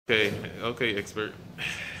Okay, expert.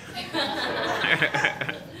 Okay,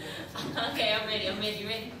 I'm ready. You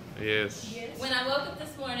ready? Yes. When I woke up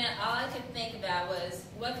this morning, all I could think about was,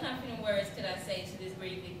 what comforting words could I say to this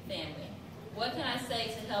grieving family? What can I say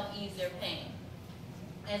to help ease their pain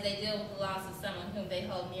as they deal with the loss of someone whom they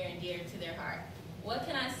hold near and dear to their heart? What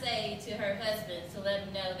can I say to her husband to let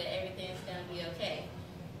him know that everything's going to be okay?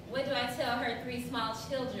 What do I tell her 3 small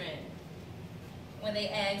children when they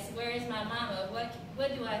ask, where is my mama?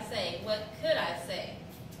 What do I say? What could I say?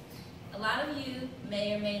 A lot of you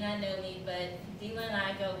may or may not know me, but Dila and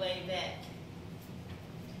I go way back.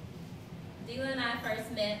 Dila and I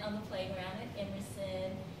first met on the playground at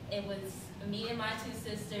Emerson. It was me and my 2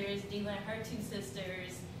 sisters, Dila and her 2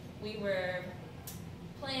 sisters. We were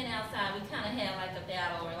playing outside. We kind of had like a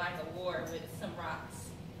battle or like a war with some rocks.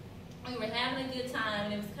 We were having a good time,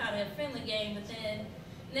 and it was kind of a friendly game, but then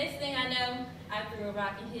next thing I know, I threw a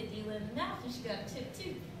rock and hit Dila in the mouth, and she got a chipped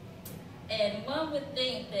tooth. And one would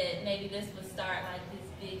think that maybe this would start like this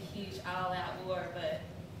big, huge, all-out war, but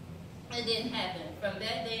it didn't happen. From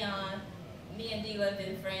that day on, me and Dila have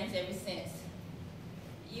been friends ever since.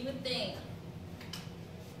 You would think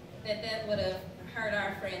that that would have hurt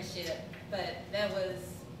our friendship, but that was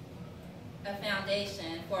a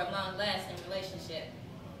foundation for a long-lasting relationship.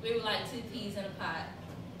 We were like 2 peas in a pot.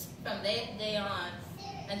 From that day on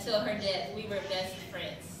until her death, we were best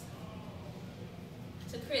friends.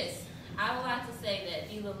 To Chris, I would like to say that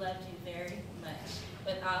Dila loved you very much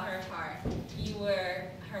with all her heart. You were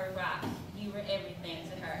her rock. You were everything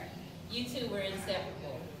to her. You 2 were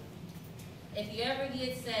inseparable. If you ever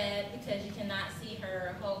get sad because you cannot see her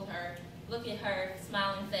or hold her, look at her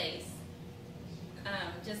smiling face.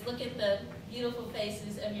 Just look at the beautiful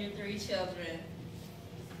faces of your 3 children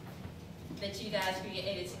that you guys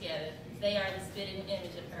created together. They are the spitting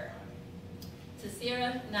image of her. To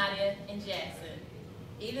Sarah, Nadia, and Jackson,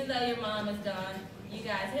 even though your mom is gone, you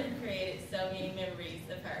guys have created so many memories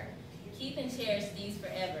of her. Keep and cherish these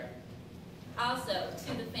forever. Also,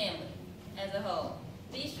 to the family as a whole,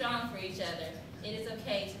 be strong for each other. It is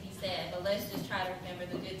okay to be sad, but let's just try to remember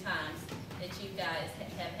the good times that you guys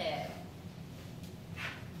have had.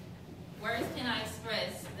 Words cannot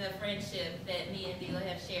express the friendship that me and Dila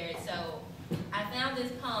have shared, so I found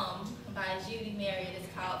this poem by Judy Marriott.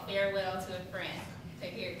 It's called Farewell to a Friend. So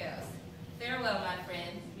here it goes. Farewell, my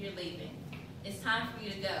friends, you're leaving. It's time for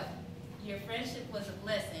you to go. Your friendship was a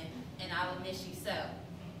blessing, and I will miss you so.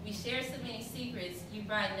 We shared so many secrets, you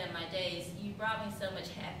brightened up my days. You brought me so much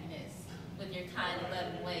happiness with your kind and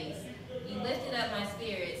loving ways. You lifted up my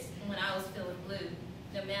spirits when I was feeling blue.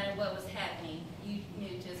 No matter what was happening, you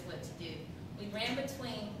knew just what to do. We ran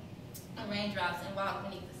between raindrops and walked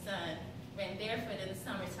beneath the sun, ran barefoot in the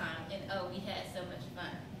summertime, and oh, we had so much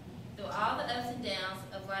fun. Through all the ups and downs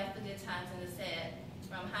of life, the good times and the sad,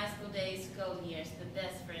 from high school days to golden years, the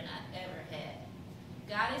best friend I've ever had.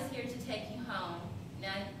 God is here to take you home.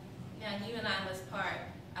 Now you and I must part.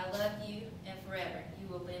 I love you, and forever you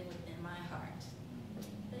will live within my heart.